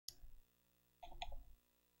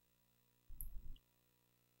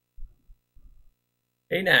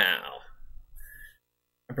Hey now,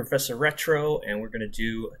 I'm Professor Retro, and we're going to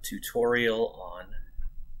do a tutorial on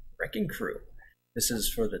Wrecking Crew. This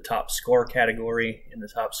is for the top score category. In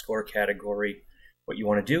the top score category, what you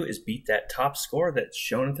want to do is beat that top score that's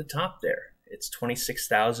shown at the top there. It's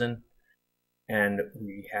 26,000, and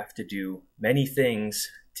we have to do many things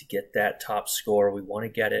to get that top score. We want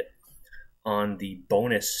to get it on the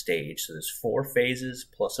bonus stage. So there's 4 phases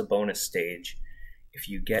plus a bonus stage. If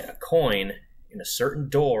you get a coin in a certain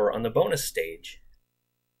door on the bonus stage,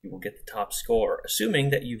 you will get the top score, assuming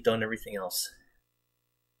that you've done everything else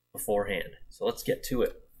beforehand. So let's get to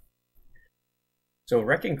it. So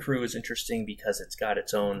Wrecking Crew is interesting because it's got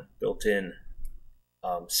its own built-in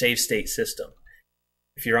save state system.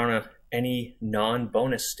 If you're on any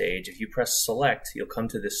non-bonus stage, if you press select, you'll come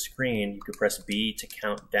to this screen. You could press B to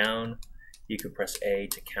count down. You could press A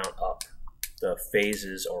to count up the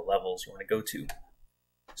phases or levels you want to go to.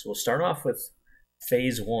 So we'll start off with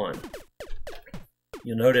phase 1.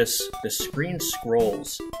 You'll notice the screen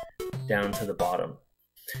scrolls down to the bottom.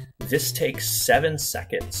 This takes 7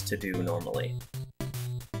 seconds to do normally.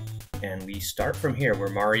 And we start from here, where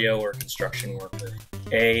Mario or construction worker,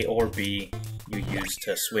 A or B, you use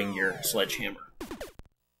to swing your sledgehammer.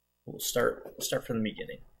 We'll start from the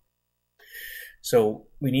beginning. So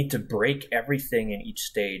we need to break everything in each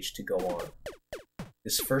stage to go on.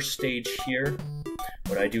 This first stage here,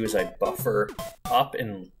 what I do is I buffer up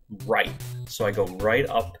and right. So I go right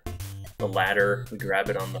up the ladder, we grab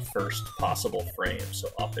it on the first possible frame, so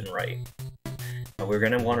up and right. Now we're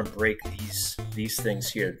going to want to break these things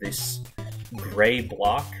here. This gray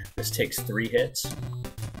block, this takes 3 hits.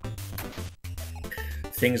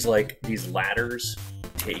 Things like these ladders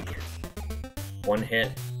take 1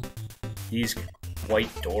 hit. These white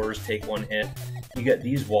doors take 1 hit. You get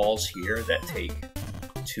these walls here that take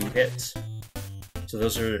 2 hits. So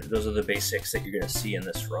those are the basics that you're going to see in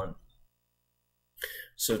this run.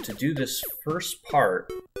 So to do this first part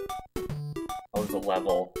of the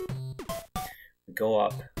level, we go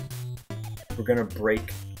up. We're going to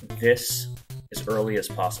break this as early as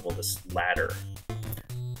possible, this ladder.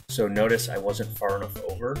 So notice I wasn't far enough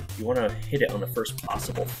over. You want to hit it on the first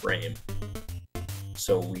possible frame.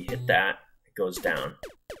 So we hit that, it goes down.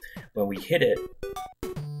 When we hit it,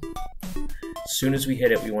 as soon as we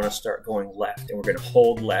hit it, we want to start going left, and we're going to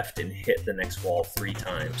hold left and hit the next wall 3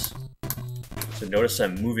 times. So notice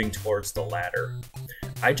I'm moving towards the ladder.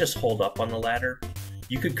 I just hold up on the ladder.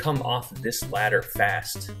 You could come off this ladder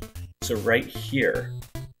fast. So right here,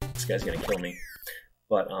 this guy's going to kill me,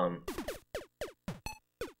 but a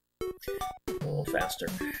little faster.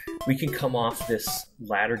 We can come off this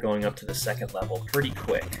ladder going up to the 2nd level pretty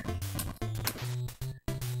quick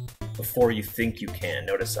before you think you can.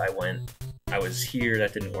 Notice I was here,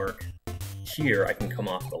 that didn't work. Here, I can come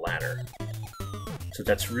off the ladder. So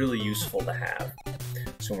that's really useful to have.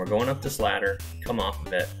 So when we're going up this ladder, come off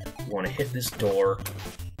of it, we want to hit this door,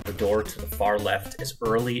 the door to the far left, as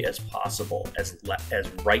early as possible, as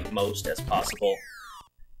rightmost as possible,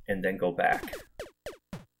 and then go back.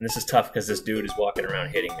 And this is tough because this dude is walking around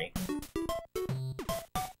hitting me.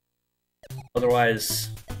 Otherwise,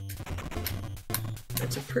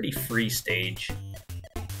 it's a pretty free stage.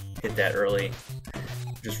 Hit that early,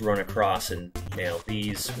 just run across and nail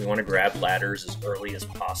these. We want to grab ladders as early as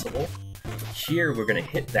possible. Here we're going to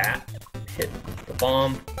hit that, hit the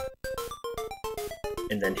bomb,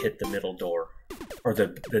 and then hit the middle door, or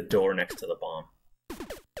the door next to the bomb.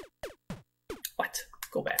 What?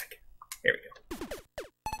 Go back. There we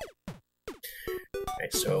go.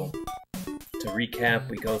 Alright, so to recap,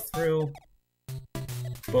 we go through,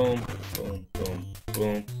 boom, boom, boom,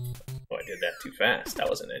 boom. Oh, I did that too fast. That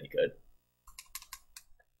wasn't any good.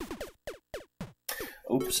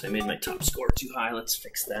 Oops, I made my top score too high. Let's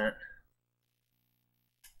fix that.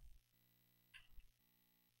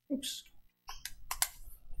 Oops.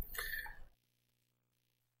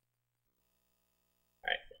 All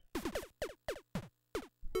right.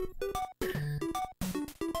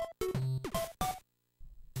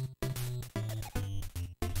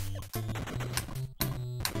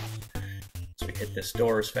 So we hit this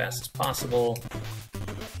door as fast as possible.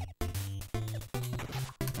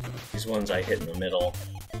 These ones I hit in the middle.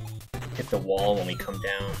 Hit the wall when we come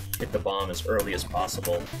down. Hit the bomb as early as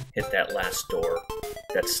possible. Hit that last door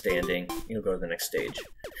that's standing. You'll go to the next stage.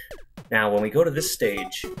 Now, when we go to this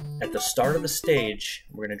stage, at the start of the stage,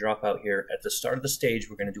 we're going to drop out here. At the start of the stage,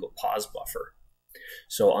 we're going to do a pause buffer.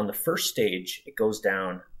 So on the first stage, it goes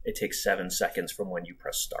down. It takes 7 seconds from when you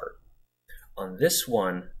press start. On this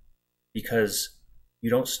one, because you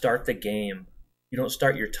don't start the game, you don't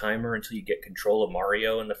start your timer until you get control of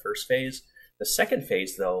Mario in the first phase. The second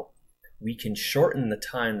phase, though, we can shorten the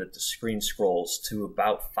time that the screen scrolls to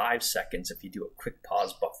about 5 seconds if you do a quick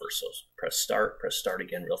pause buffer. So press start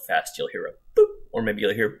again real fast. You'll hear a boop, or maybe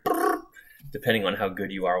you'll hear brrr, depending on how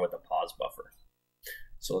good you are with a pause buffer.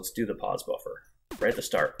 So let's do the pause buffer right at the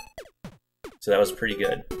start. So that was pretty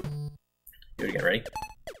good. Do it again, ready?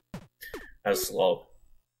 That was slow.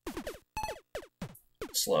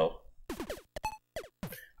 Slow.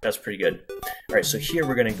 That's pretty good. All right, so here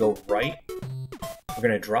we're gonna go right. We're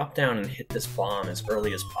gonna drop down and hit this bomb as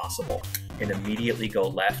early as possible and immediately go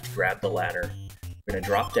left, grab the ladder. We're gonna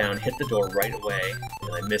drop down, hit the door right away,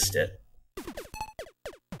 and I missed it.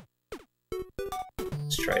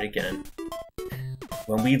 Let's try it again.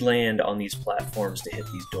 When we land on these platforms to hit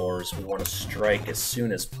these doors, we want to strike as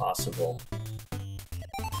soon as possible.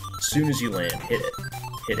 As soon as you land, hit it.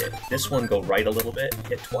 Hit it. This one, go right a little bit,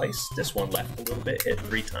 hit twice. This one, left a little bit, hit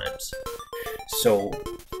 3 times. So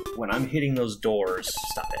when I'm hitting those doors,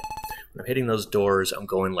 stop it. When I'm hitting those doors, I'm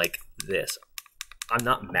going like this. I'm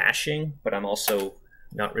not mashing, but I'm also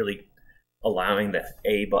not really allowing the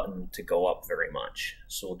A button to go up very much.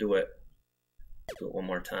 So we'll do it one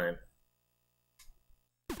more time.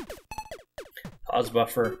 Pause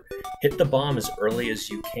buffer. Hit the bomb as early as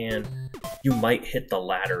you can. You might hit the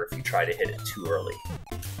ladder if you try to hit it too early.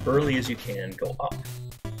 Early as you can, go up.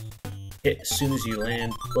 Hit as soon as you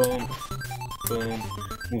land. Boom. Boom.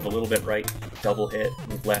 Move a little bit right. Double hit.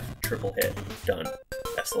 Move left. Triple hit. Done.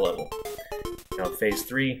 That's the level. Now phase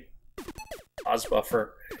 3. Pause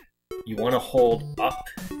buffer. You want to hold up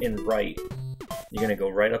and right. You're going to go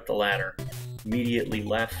right up the ladder. Immediately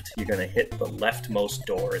left, you're going to hit the leftmost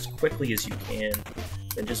door as quickly as you can,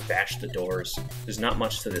 then just bash the doors. There's not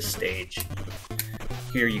much to this stage.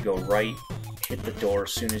 Here you go right, hit the door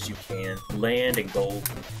as soon as you can, land and go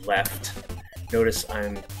left. Notice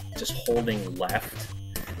I'm just holding left,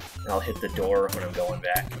 and I'll hit the door when I'm going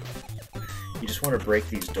back. You just want to break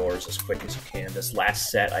these doors as quick as you can. This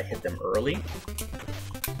last set, I hit them early,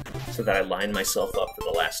 so that I line myself up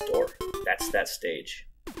for the last door. That's that stage.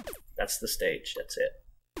 That's the stage. That's it.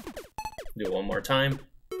 Do it one more time.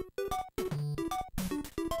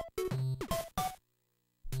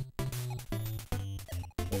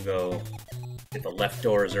 We'll go hit the left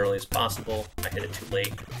door as early as possible. I hit it too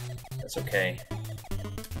late. That's okay.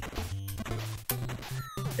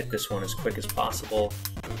 Hit this one as quick as possible.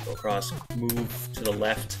 Go across, move to the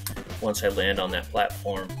left. Once I land on that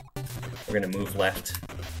platform, we're going to move left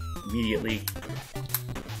immediately.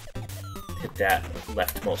 Hit that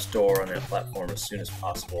leftmost door on that platform as soon as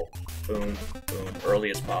possible. Boom, boom, early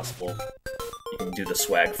as possible. You can do the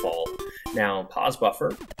swag fall. Now, pause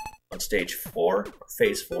buffer on stage 4, or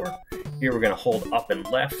phase 4. Here we're going to hold up and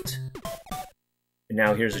left. And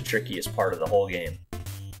now here's the trickiest part of the whole game,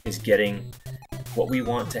 is getting, what we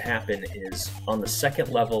want to happen is, on the second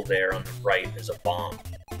level there on the right is a bomb.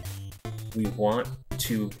 We want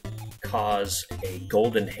to cause a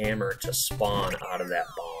golden hammer to spawn out of that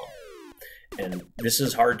bomb. And this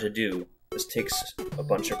is hard to do. This takes a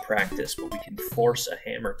bunch of practice, but we can force a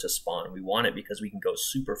hammer to spawn. We want it because we can go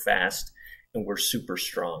super fast and we're super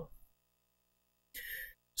strong.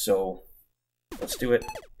 So let's do it.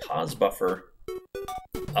 Pause buffer,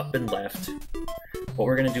 up and left. What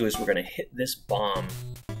we're going to do is we're going to hit this bomb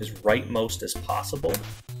as rightmost as possible.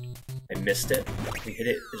 I missed it. We hit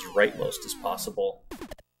it as rightmost as possible.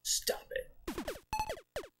 Stop it.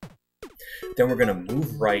 Then we're going to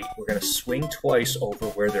move right. We're going to swing twice over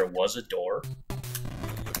where there was a door.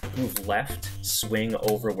 Move left, swing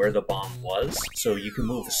over where the bomb was. So you can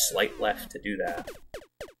move a slight left to do that.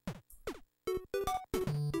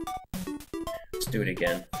 Let's do it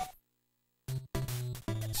again.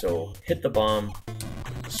 So hit the bomb,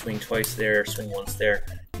 swing twice there, swing once there.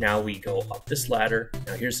 Now we go up this ladder.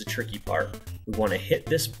 Now here's the tricky part. We want to hit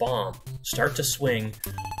this bomb, start to swing,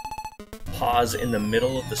 pause in the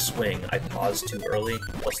middle of the swing. I paused too early,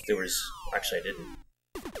 plus there was, actually I didn't.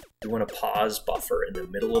 You want to pause buffer in the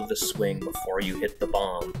middle of the swing before you hit the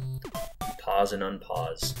bomb. You pause and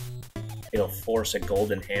unpause. It'll force a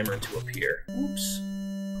golden hammer to appear. Oops.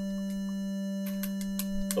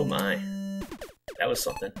 Oh my. That was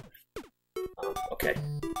something. Okay.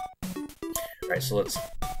 Alright, so let's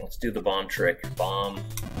do the bomb trick. Bomb,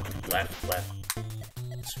 left, left,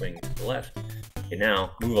 swing to the left. Okay,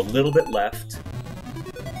 now move a little bit left.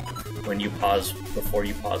 When you pause, before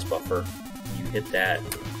you pause buffer, you hit that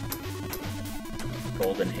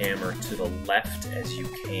golden hammer to the left as you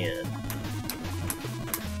can.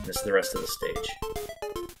 This is the rest of the stage.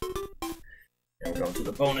 Now we're going to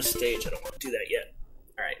the bonus stage. I don't want to do that yet.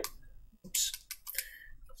 Alright. Oops.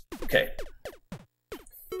 Okay.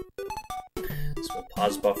 So we'll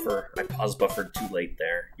pause buffer. I pause buffered too late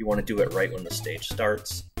there. You want to do it right when the stage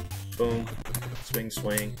starts. Boom, swing,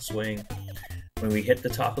 swing, swing. When we hit the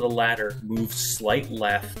top of the ladder, move slight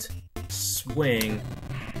left, swing,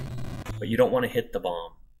 but you don't want to hit the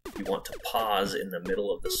bomb. You want to pause in the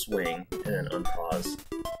middle of the swing and then unpause.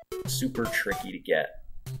 Super tricky to get,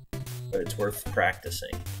 but it's worth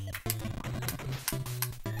practicing.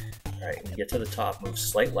 Alright, when you get to the top, move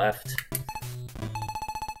slight left.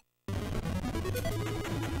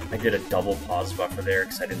 I did a double pause buffer there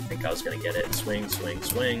because I didn't think I was going to get it. Swing, swing,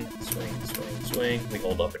 swing, swing, swing, swing. We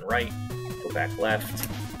hold up and right, go back left.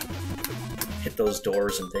 Hit those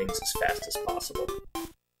doors and things as fast as possible.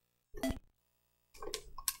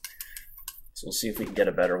 So we'll see if we can get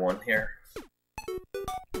a better one here.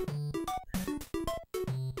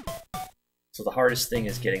 So the hardest thing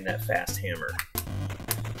is getting that fast hammer.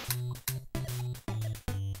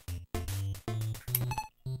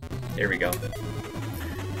 There we go.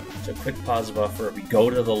 So quick pause buffer, we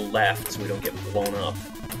go to the left so we don't get blown up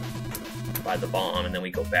by the bomb, and then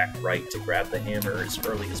we go back right to grab the hammer as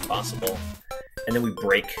early as possible. And then we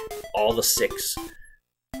break all the six,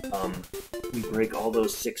 we break all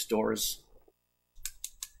those 6 doors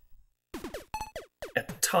at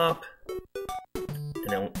the top, and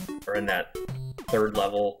then we're in that 3rd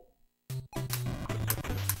level.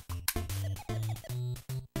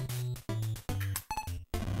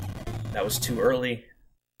 That was too early.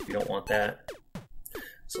 You don't want that.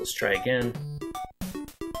 So let's try again.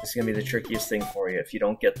 This is gonna be the trickiest thing for you. If you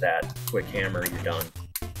don't get that quick hammer, you're done.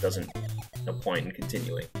 No point in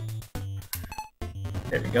continuing.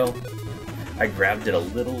 There we go. I grabbed it a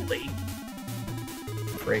little late.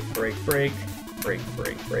 Break, break, break. Break,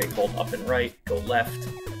 break, break. Hold up and right. Go left.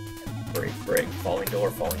 Break, break. Falling door,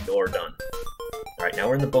 done. Alright, now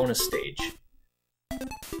we're in the bonus stage.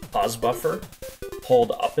 Pause buffer.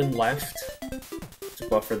 Hold up and left to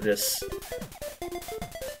buffer this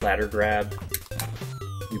ladder grab.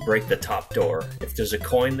 We break the top door. If there's a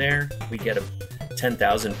coin there, we get a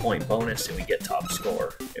 10,000 point bonus and we get top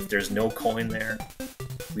score. If there's no coin there,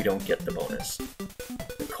 we don't get the bonus.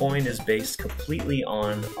 The coin is based completely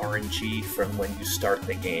on RNG from when you start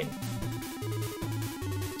the game.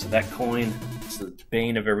 So that coin is the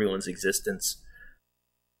bane of everyone's existence.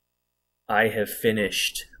 I have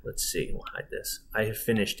finished, let's see, we'll hide this. I have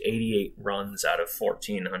finished 88 runs out of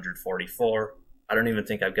 1,444. I don't even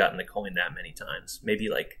think I've gotten the coin that many times. Maybe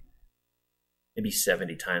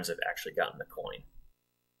 70 times I've actually gotten the coin.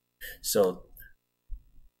 So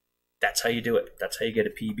that's how you do it. That's how you get a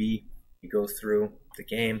PB. You go through the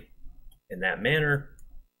game in that manner,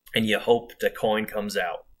 and you hope the coin comes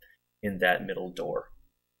out in that middle door.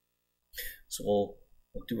 So we'll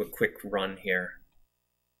do a quick run here.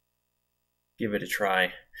 Give it a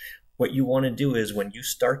try. What you want to do is when you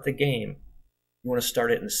start the game, you want to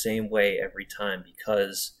start it in the same way every time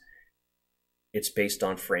because it's based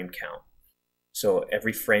on frame count. So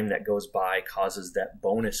every frame that goes by causes that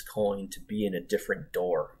bonus coin to be in a different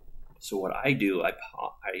door. So what I do, I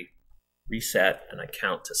reset and I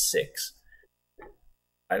count to 6.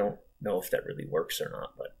 I don't know if that really works or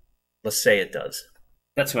not, but let's say it does.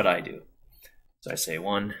 That's what I do. So I say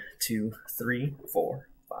 1, 2, 3, 4,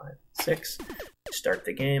 5, 6. Start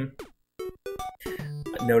the game.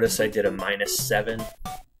 Notice I did a -7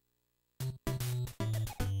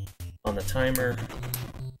 on the timer,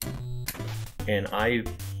 and I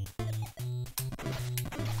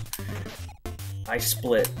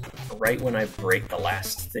split right when I break the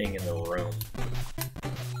last thing in the room.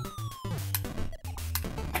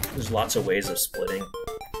 There's lots of ways of splitting.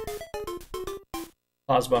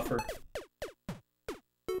 Pause buffer.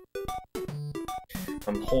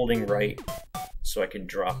 I'm holding right so I can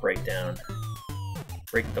drop right down.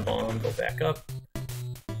 Break the bomb, go back up.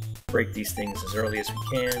 Break these things as early as we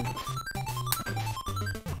can.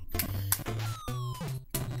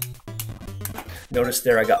 Notice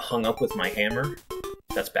there I got hung up with my hammer.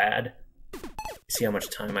 That's bad. See how much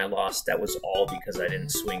time I lost? That was all because I didn't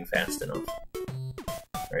swing fast enough.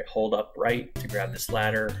 Alright, hold up right to grab this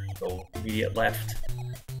ladder. Go immediate left.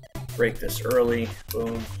 Break this early.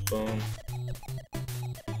 Boom, boom.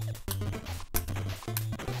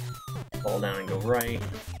 Fall down and go right.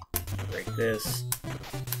 Break this.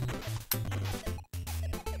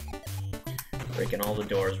 Breaking all the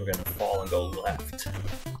doors, we're going to fall and go left.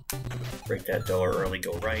 Break that door early,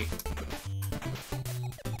 go right.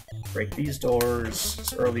 Break these doors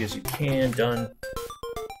as early as you can, done.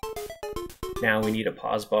 Now we need a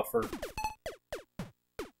pause buffer.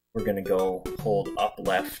 We're going to go hold up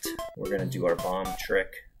left. We're going to do our bomb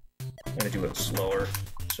trick. I'm going to do it slower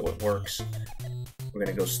so it works. We're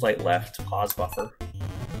going to go slight left, pause buffer.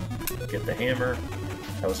 Get the hammer.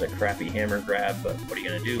 That was a crappy hammer grab, but what are you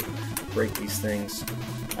gonna do? Break these things.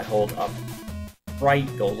 I hold up right,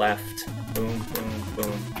 go left. Boom, boom,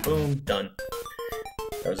 boom, boom, done.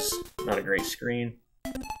 That was not a great screen.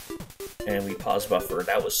 And we pause buffer.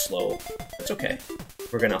 That was slow. That's okay.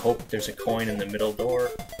 We're gonna hope there's a coin in the middle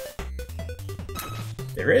door.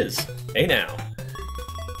 There is. Hey now.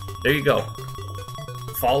 There you go.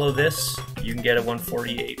 Follow this. You can get a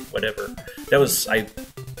 148. Whatever. That was... I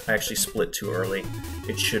actually split too early.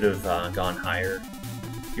 It should have gone higher.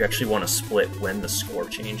 You actually want to split when the score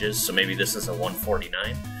changes, so maybe this is a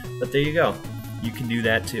 149. But there you go. You can do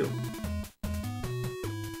that too.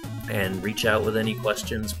 And reach out with any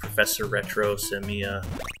questions. Professor Retro, send me a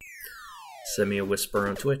whisper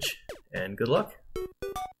on Twitch, and good luck.